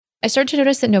I started to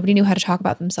notice that nobody knew how to talk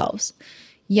about themselves.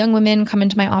 Young women come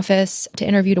into my office to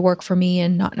interview to work for me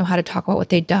and not know how to talk about what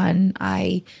they'd done.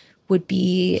 I would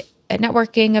be at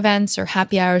networking events or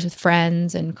happy hours with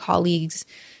friends and colleagues,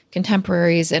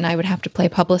 contemporaries, and I would have to play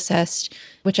publicist,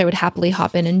 which I would happily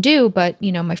hop in and do. But,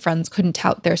 my friends couldn't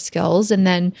tout their skills. And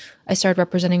then I started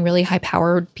representing really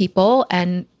high-powered people,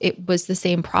 and it was the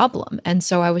same problem. And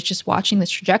so I was just watching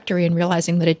this trajectory and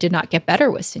realizing that it did not get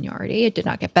better with seniority. It did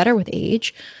not get better with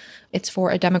age. It's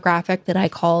for a demographic that I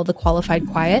call the qualified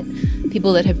quiet,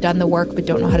 people that have done the work but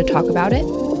don't know how to talk about it.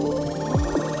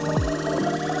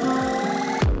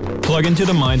 Plug into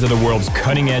the minds of the world's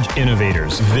cutting-edge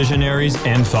innovators, visionaries,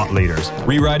 and thought leaders,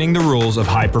 rewriting the rules of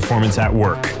high performance at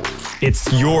work.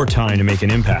 It's your time to make an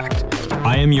impact.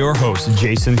 I am your host,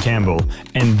 Jason Campbell,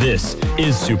 and this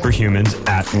is Superhumans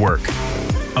at Work,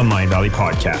 a Mind Valley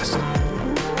podcast.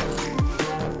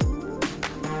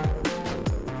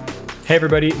 Hey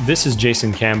everybody, this is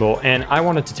Jason Campbell, and I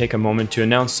wanted to take a moment to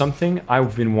announce something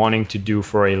I've been wanting to do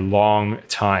for a long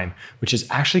time, which is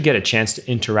actually get a chance to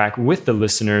interact with the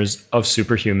listeners of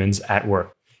Superhumans at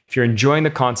Work. If you're enjoying the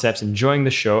concepts, enjoying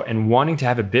the show, and wanting to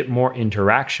have a bit more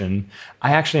interaction,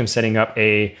 I actually am setting up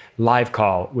a live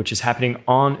call, which is happening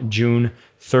on June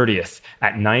 30th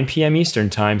at 9 p.m. Eastern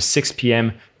Time, 6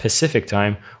 p.m. Pacific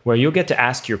Time, where you'll get to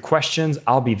ask your questions.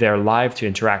 I'll be there live to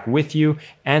interact with you,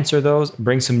 answer those,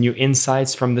 bring some new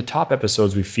insights from the top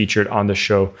episodes we've featured on the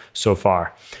show so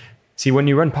far. See, when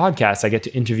you run podcasts, I get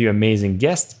to interview amazing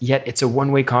guests, yet it's a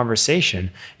one-way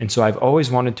conversation. And so I've always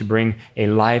wanted to bring a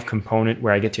live component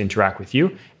where I get to interact with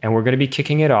you. And we're going to be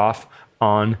kicking it off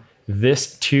on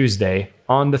this Tuesday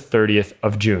on the 30th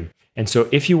of June. And so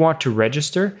if you want to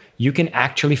register, you can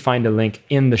actually find a link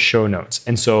in the show notes.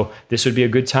 And so this would be a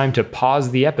good time to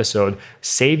pause the episode,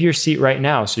 save your seat right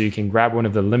now so you can grab one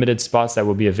of the limited spots that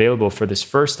will be available for this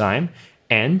first time,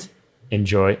 and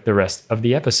enjoy the rest of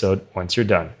the episode once you're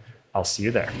done. I'll see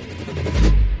you there.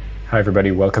 Hi,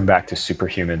 everybody. Welcome back to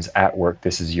Superhumans at Work.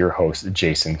 This is your host,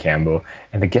 Jason Campbell.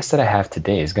 And the guest that I have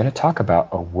today is going to talk about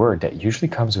a word that usually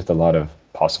comes with a lot of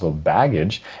possible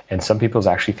baggage, and some people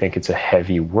actually think it's a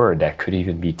heavy word that could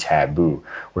even be taboo.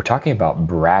 We're talking about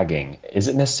bragging. Is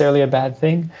it necessarily a bad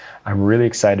thing? I'm really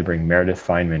excited to bring Meredith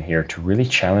Fineman here to really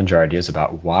challenge our ideas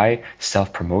about why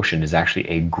self-promotion is actually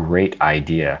a great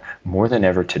idea more than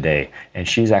ever today. And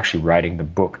she's actually writing the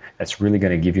book that's really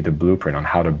going to give you the blueprint on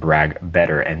how to brag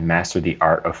better and master the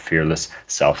art of fearless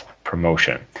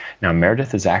self-promotion. Now,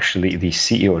 Meredith is actually the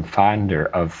CEO and founder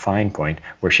of FinePoint,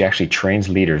 where she actually trains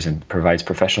leaders and provides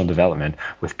professional development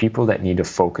with people that need to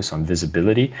focus on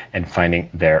visibility and finding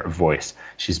their voice.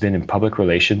 She's been in public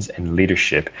relations and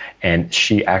leadership, and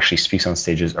she actually speaks on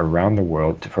stages around the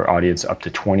world for audience up to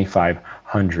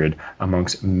 2,500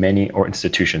 amongst many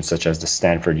institutions such as the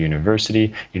Stanford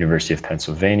University, University of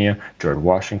Pennsylvania, George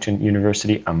Washington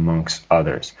University, amongst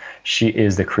others. She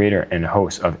is the creator and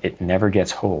host of It Never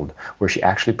Gets Old, where she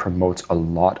actually promotes a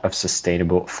lot of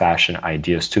sustainable fashion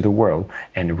ideas to the world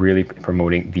and really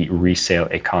promoting the resale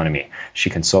economy. She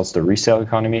consults the resale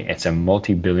economy. It's a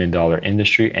multi-billion-dollar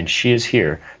industry, and she is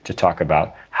here to talk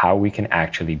about how we can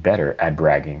actually better at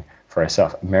bragging for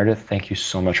ourselves. Meredith, thank you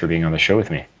so much for being on the show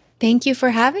with me. Thank you for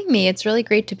having me. It's really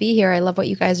great to be here. I love what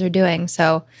you guys are doing.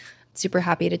 So super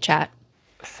happy to chat.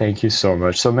 Thank you so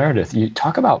much. So Meredith, you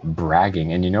talk about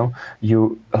bragging, and a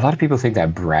lot of people think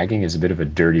that bragging is a bit of a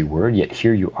dirty word, yet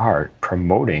here you are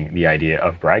promoting the idea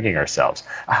of bragging ourselves.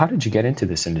 How did you get into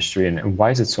this industry, and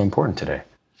why is it so important today?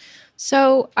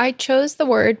 So I chose the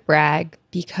word brag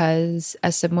because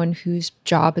as someone whose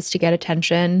job is to get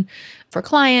attention for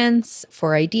clients,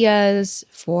 for ideas,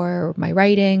 for my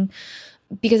writing,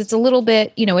 because it's a little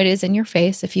bit, it is in your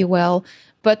face, if you will.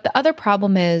 But the other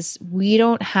problem is we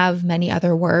don't have many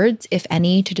other words, if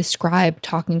any, to describe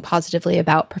talking positively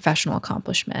about professional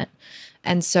accomplishment.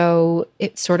 And so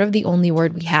it's sort of the only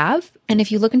word we have. And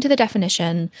if you look into the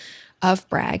definition of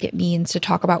brag, it means to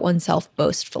talk about oneself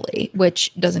boastfully,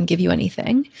 which doesn't give you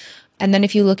anything. And then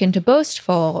if you look into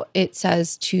boastful, it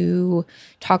says to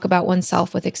talk about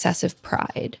oneself with excessive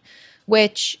pride,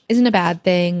 which isn't a bad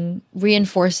thing,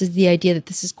 reinforces the idea that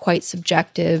this is quite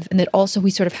subjective, and that also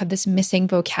we sort of have this missing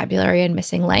vocabulary and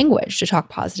missing language to talk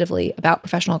positively about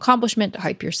professional accomplishment, to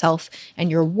hype yourself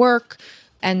and your work.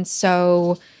 And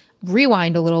so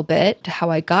rewind a little bit to how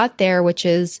I got there, which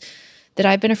is that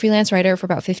I've been a freelance writer for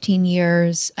about 15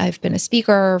 years. I've been a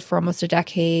speaker for almost a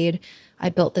decade. I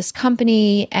built this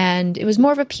company, and it was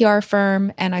more of a PR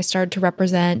firm, and I started to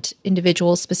represent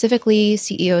individuals, specifically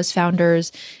CEOs,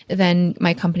 founders. Then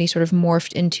my company sort of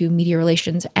morphed into media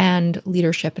relations and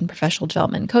leadership and professional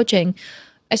development and coaching.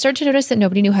 I started to notice that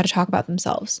nobody knew how to talk about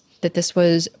themselves, that this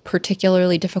was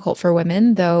particularly difficult for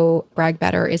women, though Brag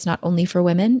Better is not only for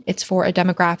women. It's for a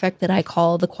demographic that I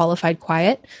call the qualified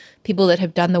quiet, people that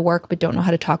have done the work but don't know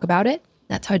how to talk about it.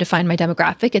 That's how I define my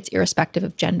demographic. It's irrespective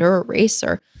of gender or race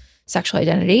or sexual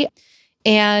identity.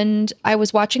 And I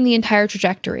was watching the entire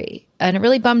trajectory, and it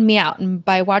really bummed me out. And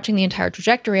by watching the entire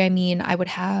trajectory, I mean I would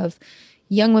have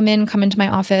young women come into my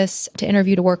office to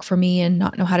interview to work for me and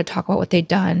not know how to talk about what they'd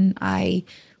done. I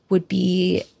would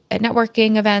be at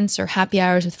networking events or happy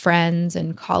hours with friends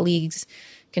and colleagues,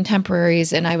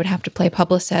 contemporaries, and I would have to play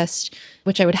publicist,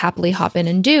 which I would happily hop in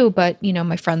and do. But,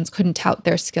 my friends couldn't tout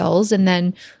their skills. And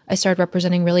then I started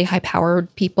representing really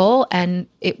high-powered people, and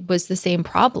it was the same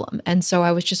problem. And so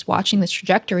I was just watching this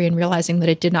trajectory and realizing that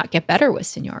it did not get better with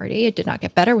seniority. It did not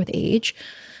get better with age.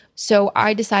 So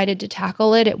I decided to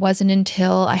tackle it. It wasn't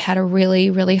until I had a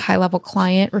really, really high-level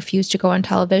client refuse to go on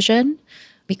television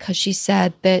because she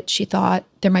said that she thought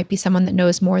there might be someone that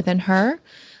knows more than her,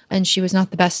 and she was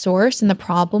not the best source. And the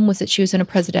problem was that she was in a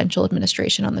presidential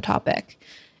administration on the topic,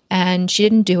 and she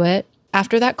didn't do it.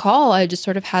 After that call, I just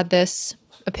sort of had this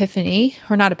epiphany,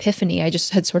 or not epiphany, I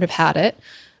just had sort of had it.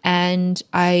 And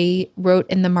I wrote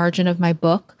in the margin of my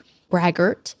book,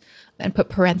 braggart, and put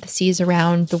parentheses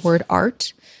around the word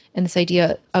art, and this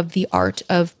idea of the art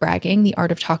of bragging, the art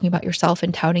of talking about yourself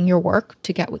and touting your work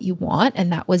to get what you want.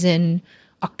 And that was in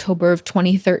October of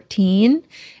 2013.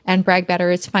 And Brag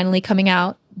Better is finally coming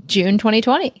out June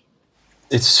 2020.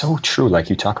 It's so true. Like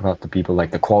you talk about the people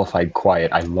like the qualified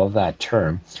quiet. I love that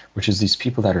term, which is these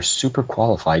people that are super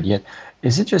qualified, yet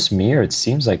is it just me, or it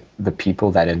seems like the people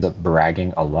that end up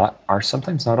bragging a lot are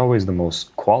sometimes not always the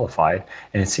most qualified.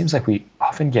 And it seems like we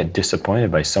often get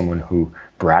disappointed by someone who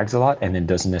brags a lot and then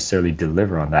doesn't necessarily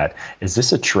deliver on that. Is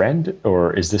this a trend,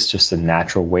 or is this just a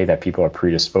natural way that people are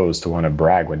predisposed to want to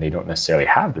brag when they don't necessarily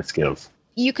have the skills?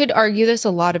 You could argue this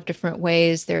a lot of different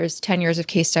ways. There's 10 years of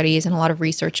case studies and a lot of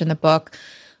research in the book.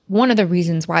 One of the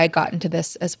reasons why I got into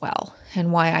this as well,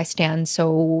 and why I stand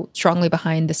so strongly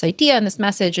behind this idea and this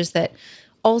message, is that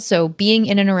also being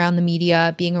in and around the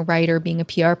media, being a writer, being a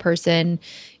PR person,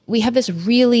 we have this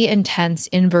really intense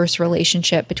inverse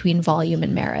relationship between volume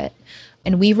and merit.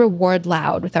 And we reward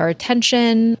loud with our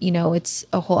attention. It's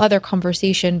a whole other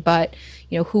conversation, but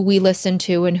who we listen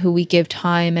to and who we give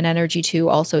time and energy to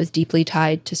also is deeply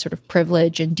tied to sort of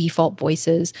privilege and default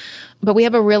voices. But we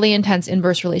have a really intense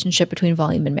inverse relationship between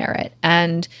volume and merit.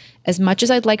 And as much as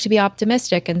I'd like to be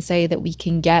optimistic and say that we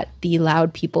can get the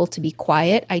loud people to be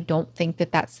quiet, I don't think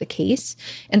that that's the case.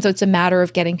 And so it's a matter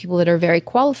of getting people that are very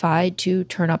qualified to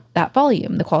turn up that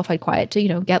volume, the qualified quiet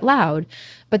to, get loud.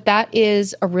 But that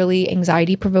is a really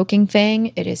anxiety-provoking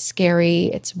thing. It is scary.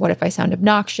 It's what if I sound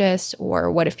obnoxious, or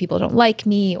what if people don't like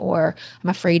me, or I'm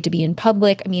afraid to be in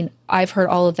public. I mean, I've heard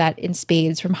all of that in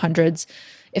spades from hundreds,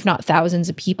 if not thousands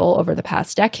of people over the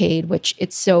past decade, which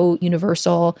it's so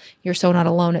universal. You're so not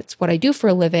alone. It's what I do for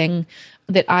a living,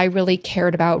 that I really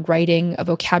cared about writing a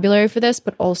vocabulary for this,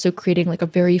 but also creating like a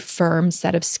very firm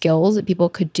set of skills that people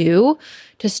could do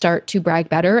to start to brag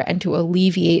better and to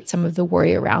alleviate some of the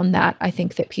worry around that. I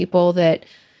think that people that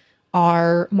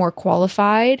are more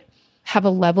qualified have a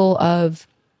level of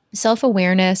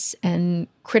self-awareness and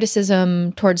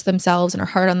criticism towards themselves and are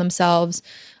hard on themselves,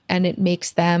 and it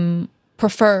makes them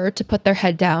prefer to put their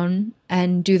head down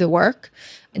and do the work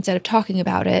instead of talking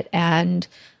about it. And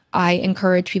I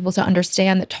encourage people to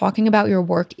understand that talking about your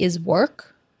work is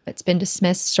work. It's been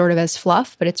dismissed sort of as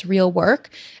fluff, but it's real work.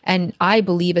 And I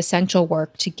believe essential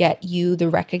work to get you the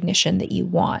recognition that you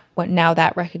want. Now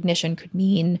that recognition could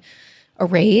mean a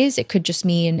raise. It could just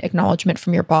mean acknowledgement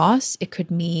from your boss. It could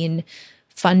mean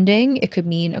funding. It could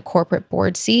mean a corporate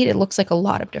board seat. It looks like a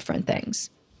lot of different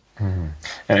things. And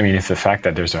I mean, if the fact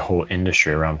that there's a whole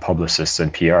industry around publicists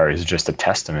and PR is just a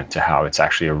testament to how it's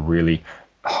actually a really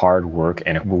hard work,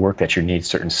 and it will work that you need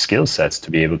certain skill sets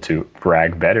to be able to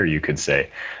brag better, you could say.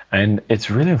 And it's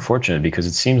really unfortunate because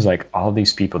it seems like all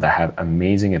these people that have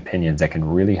amazing opinions that can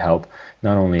really help,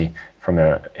 not only from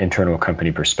an internal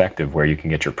company perspective where you can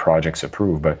get your projects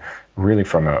approved, but really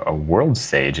from a world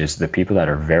stage, is the people that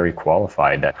are very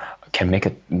qualified that can make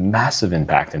a massive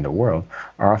impact in the world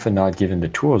are often not given the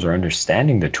tools or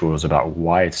understanding the tools about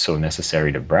why it's so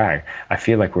necessary to brag. I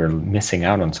feel like we're missing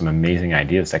out on some amazing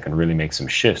ideas that can really make some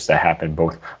shifts that happen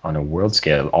both on a world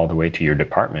scale all the way to your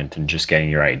department and just getting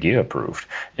your idea approved.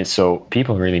 And so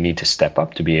people really need to step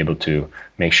up to be able to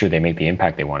make sure they make the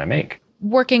impact they want to make.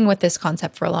 Working with this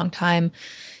concept for a long time,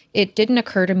 it didn't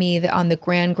occur to me that on the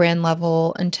grand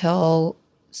level until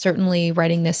certainly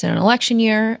writing this in an election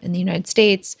year in the United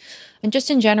States, and just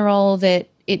in general, that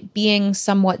it being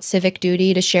somewhat civic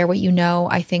duty to share what you know.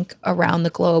 I think around the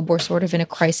globe, we're sort of in a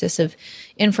crisis of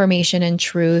information and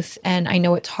truth. And I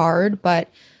know it's hard, but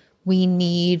we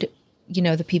need,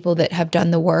 the people that have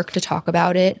done the work to talk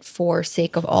about it for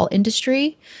sake of all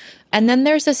industry. And then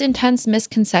there's this intense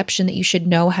misconception that you should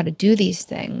know how to do these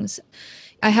things.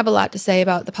 I have a lot to say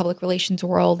about the public relations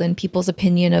world and people's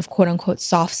opinion of quote unquote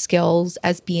soft skills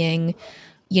as being,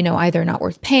 either not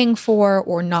worth paying for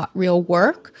or not real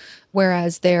work,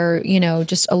 whereas they're,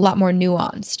 just a lot more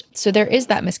nuanced. So there is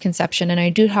that misconception. And I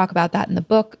do talk about that in the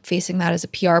book, facing that as a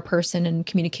PR person and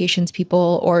communications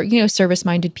people or,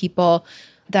 service-minded people.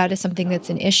 That is something that's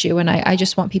an issue. And I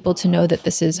just want people to know that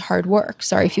this is hard work.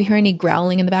 Sorry, if you hear any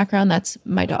growling in the background, that's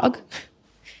my dog.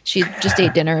 She just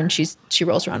ate dinner and she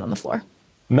rolls around on the floor.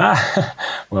 Nah.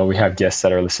 Well, we have guests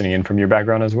that are listening in from your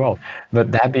background as well.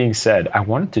 But that being said, I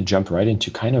wanted to jump right into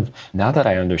kind of, now that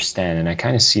I understand and I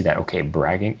kind of see that, okay,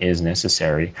 bragging is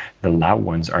necessary. The loud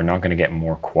ones are not going to get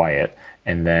more quiet.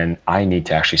 And then I need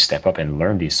to actually step up and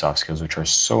learn these soft skills, which are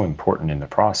so important in the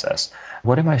process.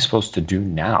 What am I supposed to do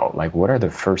now? Like, what are the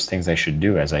first things I should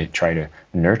do as I try to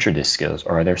nurture these skills?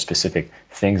 Or are there specific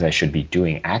things I should be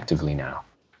doing actively now?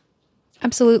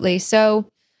 Absolutely. So,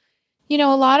 a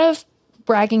lot of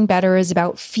bragging better is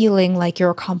about feeling like your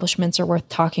accomplishments are worth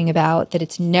talking about, that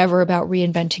it's never about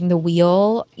reinventing the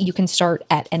wheel. You can start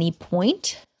at any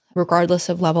point, regardless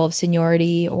of level of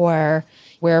seniority or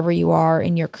wherever you are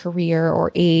in your career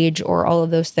or age or all of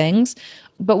those things.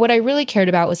 But what I really cared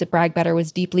about was that Brag Better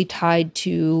was deeply tied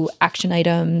to action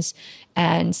items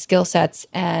and skill sets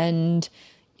and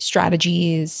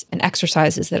strategies and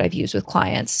exercises that I've used with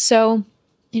clients. So,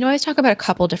 I always talk about a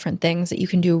couple different things that you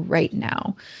can do right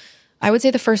now. I would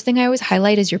say the first thing I always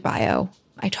highlight is your bio.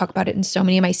 I talk about it in so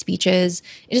many of my speeches.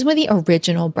 It is one of the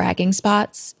original bragging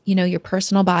spots. Your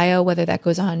personal bio, whether that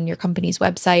goes on your company's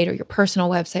website or your personal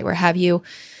website, where have you.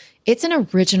 It's an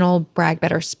original Brag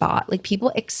Better spot. Like, people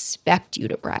expect you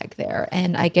to brag there.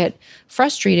 And I get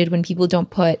frustrated when people don't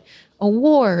put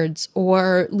awards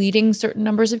or leading certain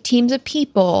numbers of teams of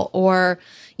people or,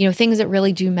 things that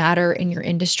really do matter in your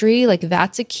industry. Like,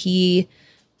 that's a key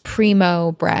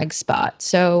primo brag spot.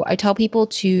 So I tell people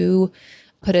to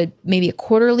put maybe a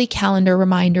quarterly calendar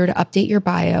reminder to update your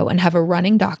bio and have a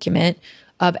running document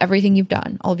of everything you've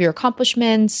done, all of your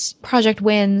accomplishments, project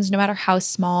wins, no matter how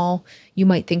small you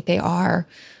might think they are.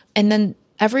 And then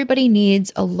everybody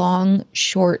needs a long,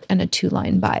 short, and a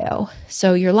 2-line bio.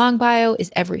 So your long bio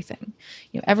is everything.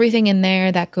 Everything in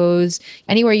there that goes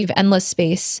anywhere you have endless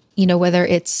space, whether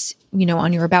it's,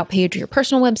 on your about page or your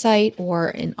personal website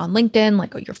or on LinkedIn,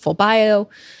 like your full bio.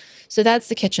 So that's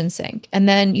the kitchen sink. And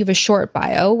then you have a short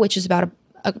bio, which is about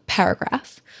a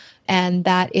paragraph. And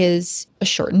that is a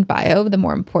shortened bio, the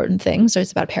more important thing. So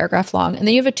it's about a paragraph long. And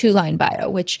then you have a 2-line bio,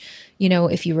 which,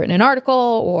 if you've written an article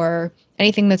or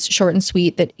anything that's short and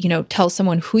sweet that, tells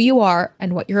someone who you are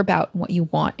and what you're about and what you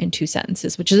want in 2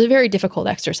 sentences, which is a very difficult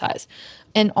exercise.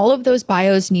 And all of those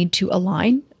bios need to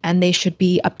align and they should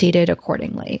be updated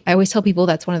accordingly. I always tell people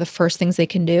that's one of the first things they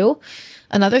can do.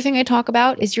 Another thing I talk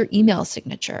about is your email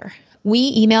signature.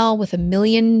 We email with 1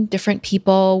 million different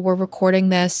people. We're recording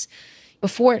this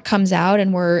before it comes out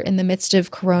and we're in the midst of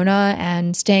Corona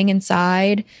and staying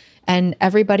inside. And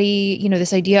everybody,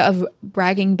 this idea of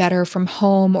bragging better from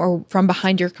home or from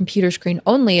behind your computer screen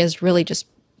only is really just,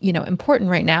 important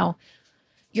right now.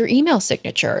 Your email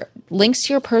signature, links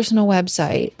to your personal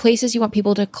website, places you want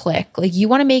people to click. Like, you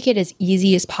want to make it as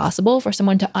easy as possible for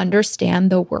someone to understand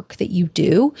the work that you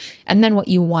do and then what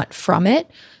you want from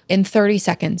it in 30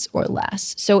 seconds or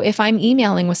less. So if I'm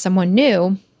emailing with someone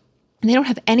new and they don't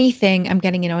have anything, I'm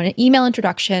getting, an email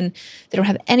introduction, they don't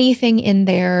have anything in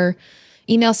their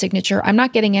email signature, I'm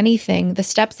not getting anything. The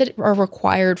steps that are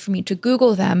required for me to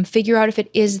Google them, figure out if it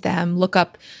is them, look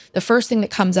up the first thing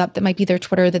that comes up that might be their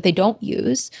Twitter that they don't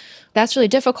use, that's really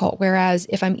difficult. Whereas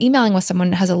if I'm emailing with someone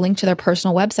that has a link to their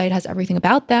personal website, has everything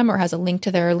about them, or has a link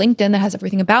to their LinkedIn that has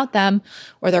everything about them,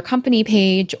 or their company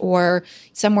page, or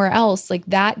somewhere else, like,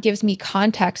 that gives me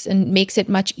context and makes it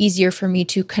much easier for me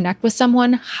to connect with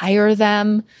someone, hire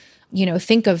them,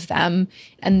 think of them.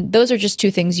 And those are just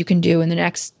 2 things you can do in the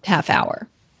next half hour.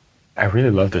 I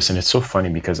really love this. And it's so funny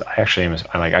because I actually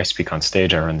I speak on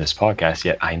stage, I run this podcast,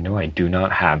 yet I know I do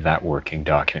not have that working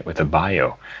document with a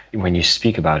bio. When you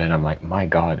speak about it, I'm like, my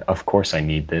God, of course I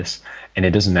need this. And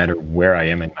it doesn't matter where I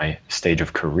am in my stage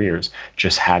of careers,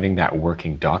 just having that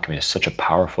working document is such a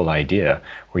powerful idea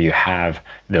where you have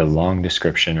the long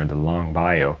description or the long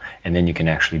bio, and then you can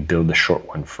actually build the short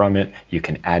one from it. You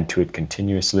can add to it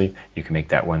continuously. You can make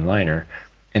that one-liner.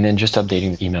 And then just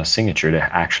updating the email signature to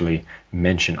actually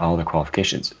mention all the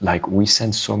qualifications. Like, we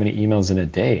send so many emails in a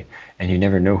day, and you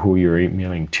never know who you're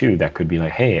emailing to. That could be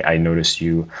like, hey, I noticed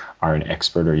you are an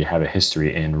expert or you have a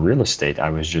history in real estate. I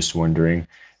was just wondering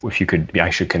if I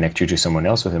should connect you to someone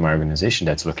else within my organization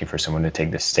that's looking for someone to take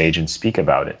the stage and speak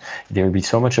about it. There would be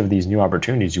so much of these new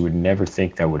opportunities you would never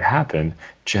think that would happen,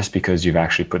 just because you've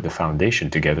actually put the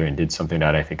foundation together and did something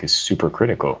that I think is super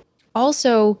critical.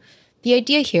 Also, the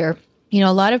idea here,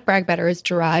 a lot of brag better is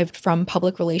derived from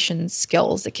public relations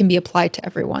skills that can be applied to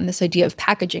everyone. This idea of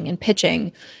packaging and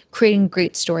pitching, creating a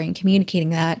great story and communicating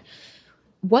that.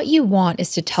 What you want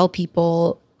is to tell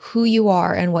people who you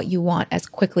are and what you want as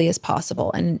quickly as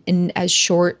possible and in as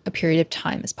short a period of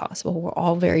time as possible. We're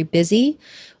all very busy.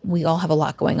 We all have a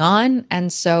lot going on.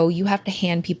 And so you have to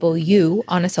hand people you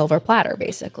on a silver platter,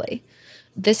 basically.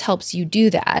 This helps you do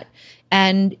that.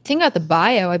 And think about the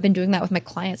bio. I've been doing that with my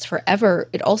clients forever.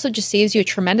 It also just saves you a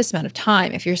tremendous amount of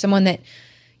time. If you're someone that,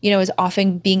 is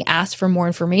often being asked for more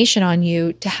information on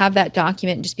you, to have that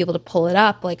document and just be able to pull it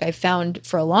up. Like, I found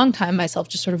for a long time myself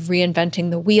just sort of reinventing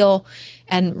the wheel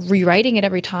and rewriting it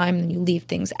every time, and you leave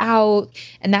things out.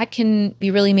 And that can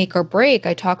be really make or break.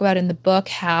 I talk about in the book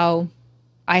how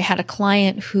I had a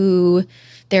client who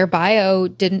their bio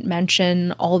didn't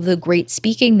mention all the great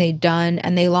speaking they'd done,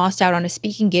 and they lost out on a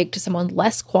speaking gig to someone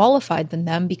less qualified than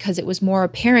them because it was more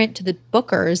apparent to the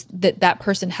bookers that that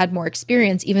person had more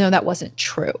experience, even though that wasn't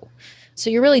true. So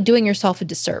you're really doing yourself a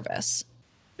disservice.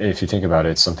 If you think about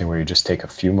it, it's something where you just take a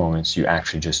few moments, you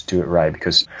actually just do it right.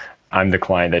 Because I'm the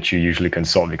client that you usually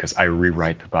consult, because I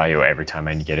rewrite the bio every time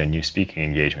I get a new speaking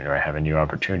engagement or I have a new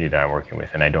opportunity that I'm working with.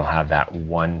 And I don't have that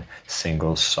one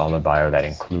single solid bio that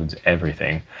includes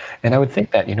everything. And I would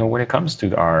think that, when it comes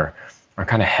to our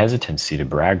kind of hesitancy to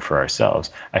brag for ourselves,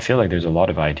 I feel like there's a lot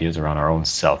of ideas around our own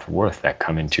self-worth that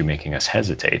come into making us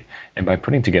hesitate. And by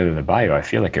putting together the bio, I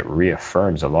feel like it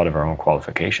reaffirms a lot of our own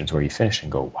qualifications, where you finish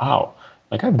and go, wow,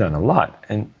 like, I've done a lot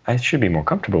and I should be more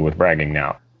comfortable with bragging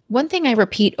now. One thing I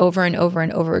repeat over and over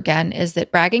and over again is that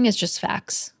bragging is just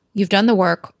facts. You've done the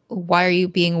work. Why are you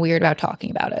being weird about talking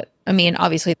about it? I mean,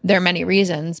 obviously, there are many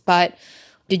reasons, but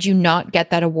did you not get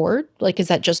that award? Like, is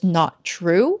that just not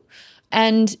true?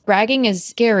 And bragging is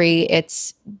scary.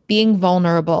 It's being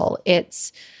vulnerable.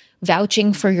 It's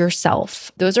vouching for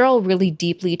yourself. Those are all really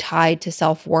deeply tied to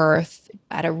self-worth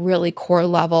at a really core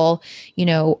level.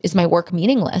 Is my work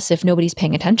meaningless if nobody's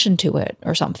paying attention to it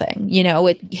or something?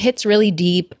 It hits really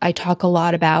deep. I talk a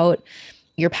lot about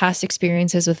your past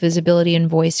experiences with visibility and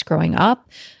voice growing up,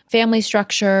 family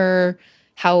structure,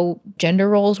 how gender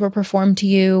roles were performed to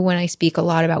you. When I speak a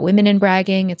lot about women in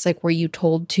bragging, it's like, were you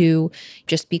told to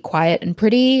just be quiet and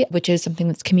pretty, which is something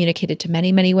that's communicated to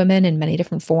many, many women in many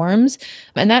different forms.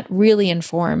 And that really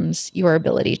informs your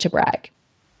ability to brag.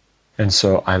 And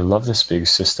so I love this big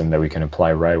system that we can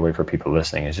apply right away for people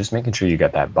listening, is just making sure you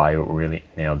got that bio really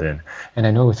nailed in. And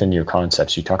I know within your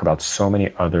concepts, you talk about so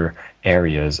many other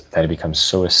areas that it becomes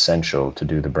so essential to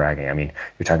do the bragging. I mean,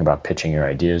 you're talking about pitching your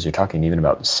ideas. You're talking even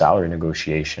about salary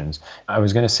negotiations. I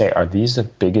was going to say, are these the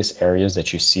biggest areas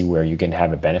that you see where you can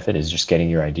have a benefit, is just getting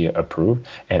your idea approved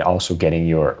and also getting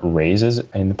your raises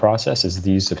in the process? Is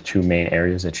these the two main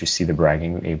areas that you see the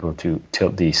bragging able to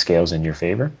tilt the scales in your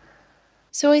favor?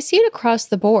 So I see it across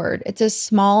the board. It's as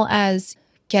small as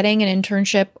getting an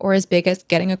internship or as big as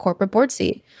getting a corporate board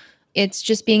seat. It's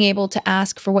just being able to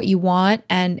ask for what you want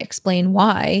and explain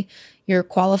why you're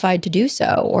qualified to do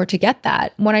so or to get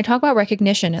that. When I talk about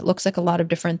recognition, it looks like a lot of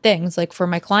different things. Like for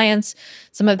my clients,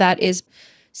 some of that is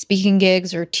speaking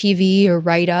gigs or TV or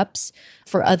write-ups.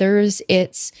 For others,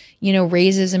 it's,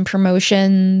 raises and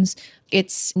promotions.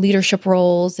 It's leadership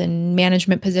roles and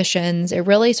management positions. It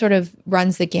really sort of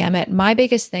runs the gamut. My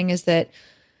biggest thing is that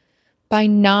by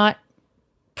not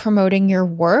promoting your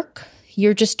work,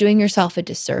 you're just doing yourself a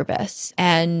disservice,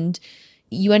 and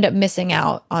you end up missing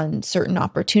out on certain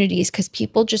opportunities because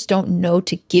people just don't know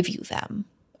to give you them.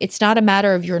 It's not a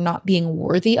matter of you're not being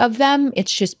worthy of them.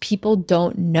 It's just people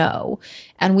don't know.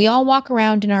 And we all walk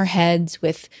around in our heads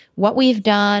with what we've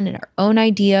done and our own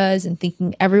ideas and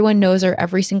thinking everyone knows our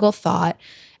every single thought.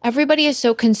 Everybody is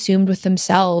so consumed with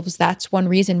themselves. That's one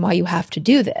reason why you have to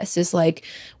do this, is like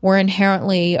we're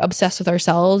inherently obsessed with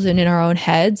ourselves and in our own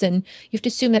heads. And you have to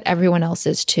assume that everyone else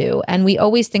is too. And we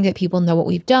always think that people know what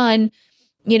we've done.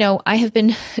 I have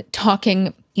been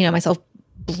talking, myself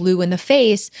blue in the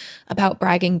face about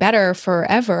bragging better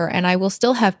forever. And I will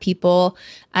still have people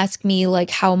ask me like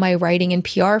how my writing and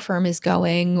PR firm is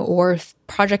going or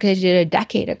project I did a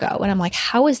decade ago. And I'm like,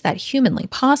 how is that humanly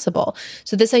possible?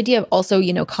 So this idea of also,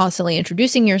 constantly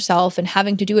introducing yourself and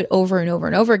having to do it over and over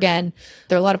and over again.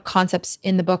 There are a lot of concepts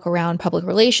in the book around public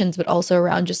relations, but also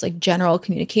around just like general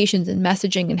communications and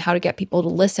messaging and how to get people to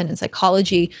listen. And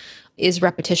psychology is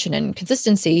repetition and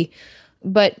consistency.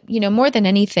 But, more than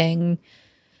anything,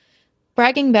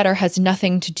 bragging better has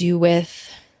nothing to do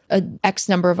with an X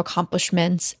number of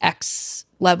accomplishments, X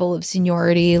level of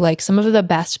seniority. Like some of the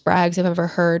best brags I've ever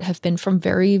heard have been from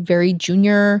very, very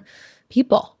junior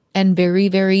people and very,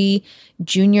 very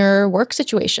junior work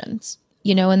situations,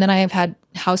 and then I have had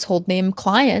household name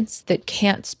clients that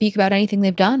can't speak about anything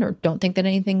they've done or don't think that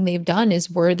anything they've done is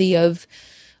worthy of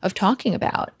talking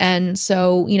about. And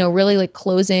so, really like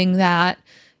closing that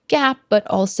gap, but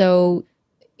also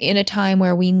in a time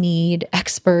where we need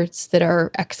experts that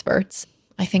are experts,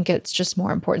 I think it's just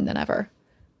more important than ever.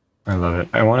 I love it.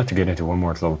 I wanted to get into one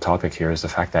more little topic here is the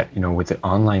fact that, with the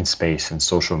online space and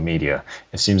social media,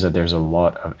 it seems that there's a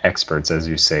lot of experts, as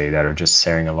you say, that are just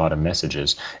sharing a lot of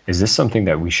messages. Is this something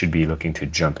that we should be looking to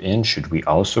jump in? Should we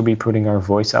also be putting our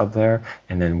voice out there?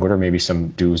 And then what are maybe some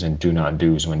do's and do not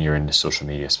do's when you're in the social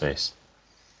media space?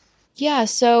 Yeah,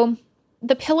 so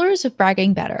the pillars of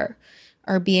bragging better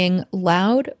are being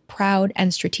loud, proud,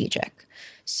 and strategic.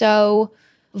 So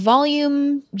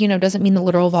volume, doesn't mean the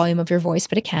literal volume of your voice,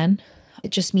 but it can.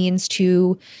 It just means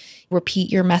to repeat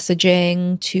your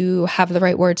messaging, to have the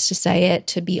right words to say it,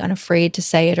 to be unafraid to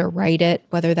say it or write it,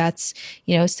 whether that's,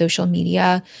 social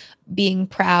media. Being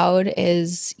proud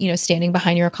is, standing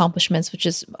behind your accomplishments, which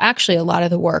is actually a lot of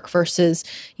the work versus,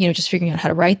 just figuring out how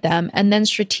to write them. And then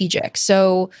strategic.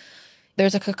 So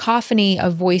there's a cacophony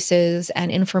of voices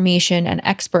and information and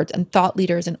experts and thought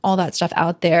leaders and all that stuff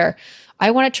out there. I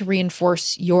wanted to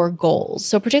reinforce your goals.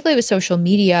 So particularly with social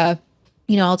media,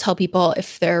 I'll tell people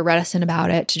if they're reticent about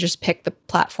it to just pick the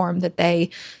platform that they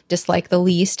dislike the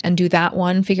least and do that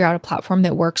one, figure out a platform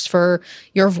that works for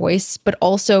your voice, but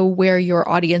also where your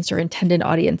audience or intended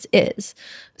audience is.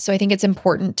 So I think it's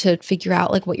important to figure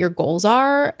out like what your goals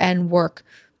are and work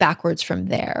backwards from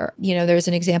there. There's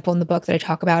an example in the book that I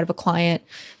talk about of a client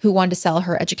who wanted to sell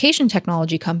her education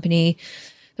technology company.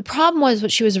 The problem was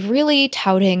what she was really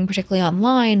touting, particularly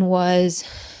online, was,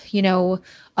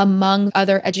 among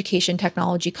other education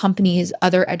technology companies,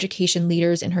 other education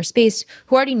leaders in her space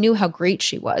who already knew how great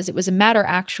she was. It was a matter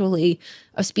actually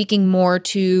of speaking more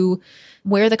to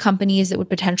where the companies that would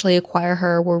potentially acquire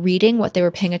her were reading, what they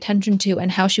were paying attention to,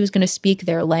 and how she was going to speak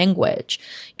their language,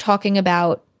 talking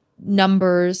about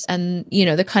numbers and,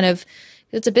 the kind of,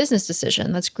 it's a business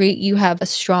decision. That's great. You have a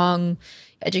strong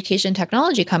education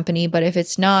technology company, but if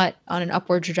it's not on an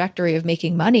upward trajectory of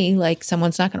making money, like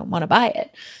someone's not going to want to buy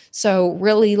it. So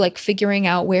really like figuring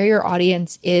out where your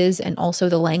audience is and also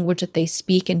the language that they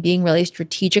speak and being really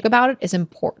strategic about it is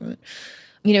important.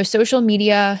 Social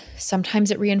media,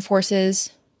 sometimes it reinforces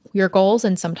your goals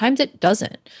and sometimes it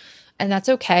doesn't. And that's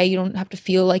okay. You don't have to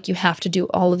feel like you have to do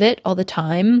all of it all the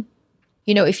time.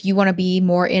 If you want to be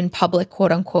more in public,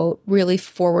 quote unquote, really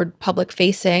forward public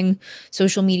facing,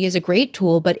 social media is a great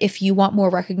tool. But if you want more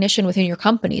recognition within your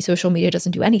company, social media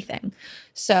doesn't do anything.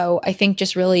 So I think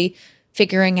just really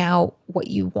figuring out what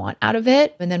you want out of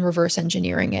it and then reverse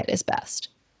engineering it is best.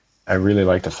 I really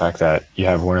like the fact that you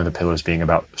have one of the pillars being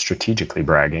about strategically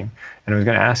bragging. And I was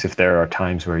going to ask if there are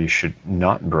times where you should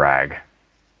not brag.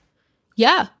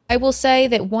 Yeah, I will say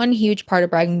that one huge part of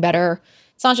bragging better,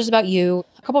 it's not just about you.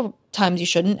 A couple of times you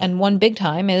shouldn't. And one big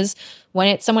time is when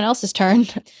it's someone else's turn.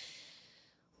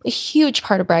 A huge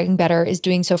part of bragging better is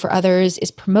doing so for others,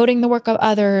 is promoting the work of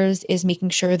others, is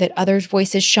making sure that others'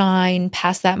 voices shine,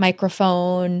 pass that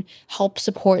microphone, help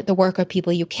support the work of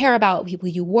people you care about, people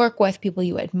you work with, people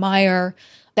you admire.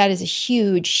 That is a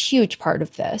huge, huge part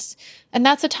of this. And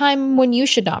that's a time when you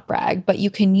should not brag, but you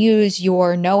can use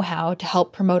your know-how to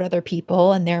help promote other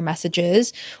people and their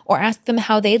messages or ask them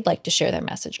how they'd like to share their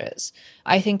messages.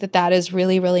 I think that that is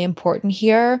really, really important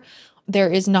here.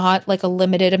 There is not like a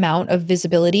limited amount of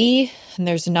visibility and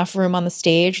there's enough room on the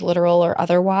stage, literal or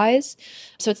otherwise.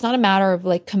 So it's not a matter of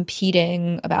like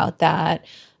competing about that.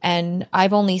 And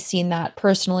I've only seen that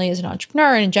personally as an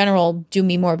entrepreneur and in general do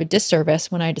me more of a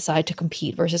disservice when I decide to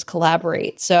compete versus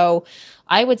collaborate. So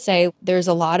I would say there's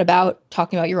a lot about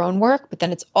talking about your own work, but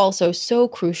then it's also so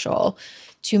crucial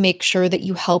to make sure that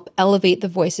you help elevate the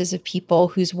voices of people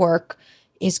whose work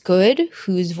is good,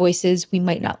 whose voices we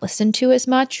might not listen to as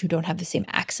much, who don't have the same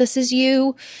access as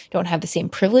you, don't have the same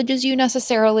privilege as you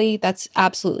necessarily. That's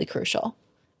absolutely crucial.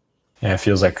 Yeah, it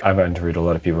feels like I've interviewed a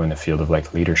lot of people in the field of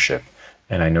like leadership.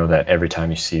 And I know that every time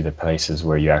you see the places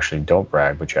where you actually don't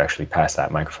brag, but you actually pass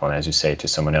that microphone, as you say, to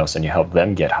someone else and you help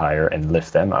them get higher and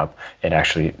lift them up, it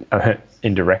actually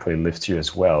indirectly lifts you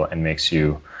as well and makes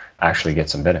you actually get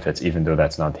some benefits, even though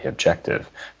that's not the objective.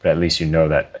 But at least you know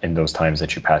that in those times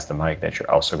that you pass the mic, that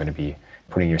you're also going to be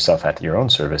putting yourself at your own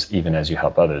service, even as you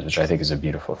help others, which I think is a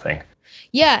beautiful thing.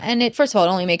 Yeah. And it, first of all,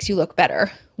 it only makes you look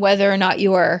better, whether or not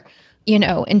your,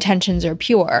 intentions are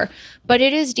pure. But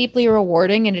it is deeply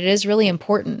rewarding and it is really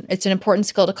important. It's an important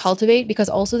skill to cultivate because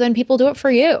also then people do it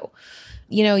for you.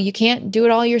 You can't do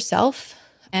it all yourself.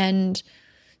 And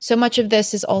so much of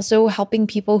this is also helping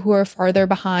people who are farther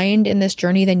behind in this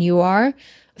journey than you are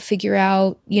figure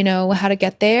out, how to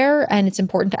get there. And it's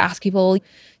important to ask people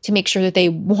to make sure that they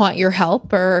want your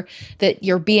help or that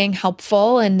you're being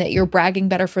helpful and that you're bragging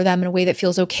better for them in a way that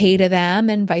feels okay to them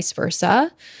and vice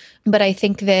versa. But I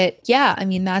think that,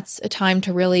 that's a time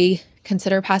to really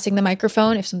consider passing the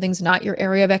microphone if something's not your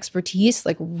area of expertise,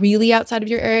 like really outside of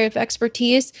your area of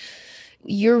expertise.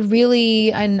 You're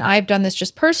really, and I've done this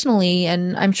just personally,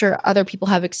 and I'm sure other people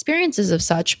have experiences of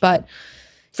such, but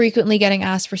frequently getting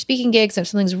asked for speaking gigs, if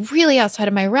something's really outside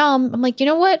of my realm, I'm like, you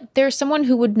know what? There's someone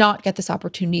who would not get this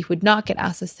opportunity, who would not get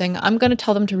asked this thing. I'm going to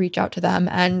tell them to reach out to them.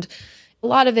 And a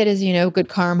lot of it is, good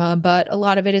karma, but a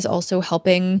lot of it is also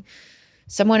helping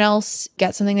someone else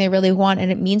get something they really want.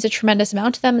 And it means a tremendous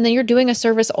amount to them. And then you're doing a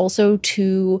service also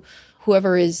to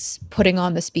whoever is putting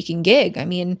on the speaking gig.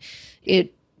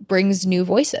 It brings new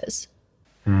voices.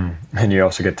 And you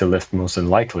also get to lift, most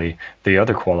unlikely, the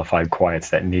other qualified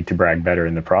quiets that need to brag better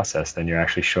in the process. Then you're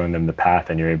actually showing them the path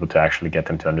and you're able to actually get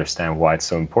them to understand why it's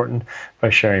so important by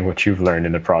sharing what you've learned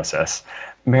in the process.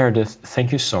 Meredith,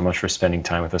 thank you so much for spending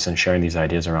time with us and sharing these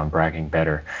ideas around bragging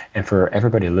better. And for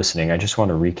everybody listening, I just want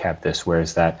to recap this,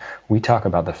 whereas that we talk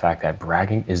about the fact that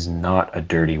bragging is not a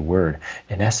dirty word.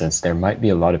 In essence, there might be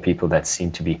a lot of people that seem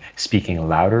to be speaking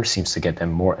louder, seems to get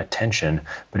them more attention.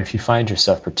 But if you find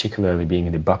yourself particularly being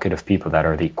in the bucket of people that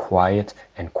are the quiet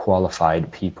and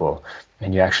qualified people,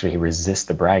 and you actually resist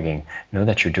the bragging, know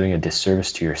that you're doing a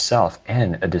disservice to yourself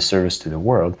and a disservice to the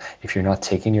world if you're not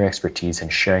taking your expertise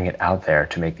and sharing it out there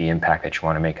to make the impact that you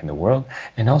want to make in the world,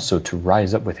 and also to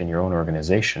rise up within your own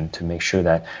organization to make sure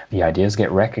that the ideas get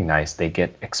recognized, they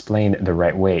get explained the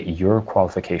right way, your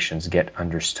qualifications get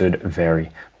understood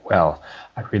very well.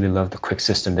 I really love the quick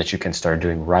system that you can start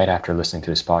doing right after listening to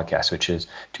this podcast, which is,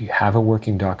 do you have a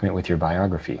working document with your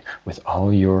biography, with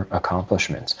all your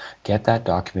accomplishments? Get that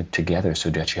document together so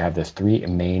that you have the three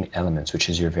main elements, which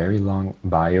is your very long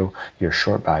bio, your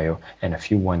short bio, and a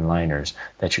few one-liners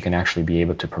that you can actually be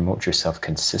able to promote yourself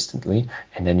consistently.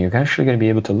 And then you're actually going to be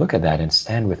able to look at that and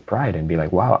stand with pride and be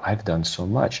like, wow, I've done so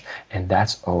much. And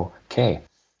that's okay.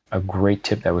 A great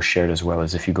tip that was shared as well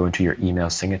is if you go into your email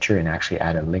signature and actually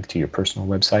add a link to your personal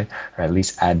website, or at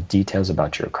least add details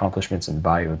about your accomplishments and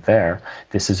bio there,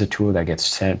 this is a tool that gets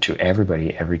sent to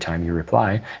everybody every time you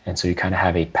reply. And so you kind of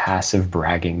have a passive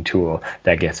bragging tool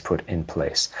that gets put in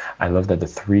place. I love that the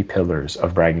three pillars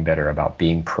of bragging better are about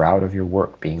being proud of your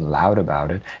work, being loud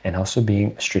about it, and also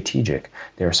being strategic.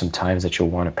 There are some times that you'll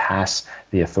want to pass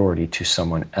the authority to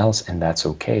someone else, and that's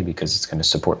okay because it's going to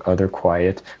support other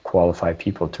quiet, qualified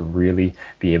people to really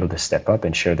be able to step up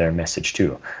and share their message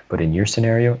too. But in your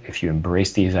scenario, if you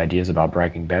embrace these ideas about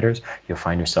bragging better, you'll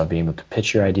find yourself being able to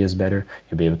pitch your ideas better,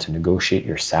 you'll be able to negotiate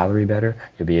your salary better,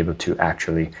 you'll be able to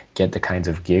actually get the kinds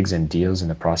of gigs and deals in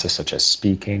the process, such as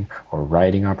speaking or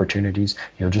writing opportunities.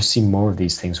 You'll just see more of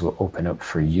these things will open up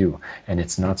for you. And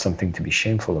it's not something to be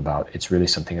shameful about. It's really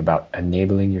something about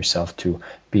enabling yourself to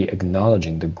be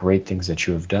acknowledging the great things that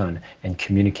you have done and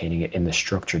communicating it in the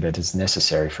structure that is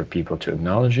necessary for people to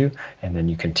acknowledge you, and then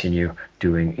you continue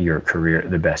doing your career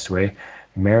the best way.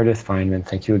 Meredith Fineman,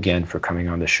 thank you again for coming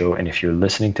on the show. And if you're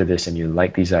listening to this and you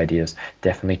like these ideas,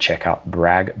 definitely check out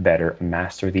Brag Better,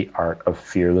 Master the Art of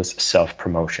Fearless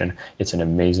Self-Promotion. It's an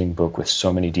amazing book with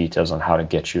so many details on how to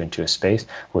get you into a space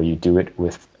where you do it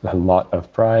with a lot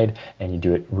of pride and you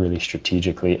do it really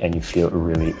strategically and you feel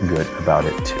really good about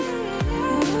it too.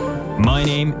 My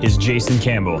name is Jason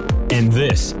Campbell, and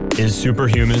this is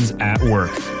Superhumans at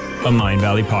Work, a Mind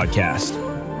Valley podcast.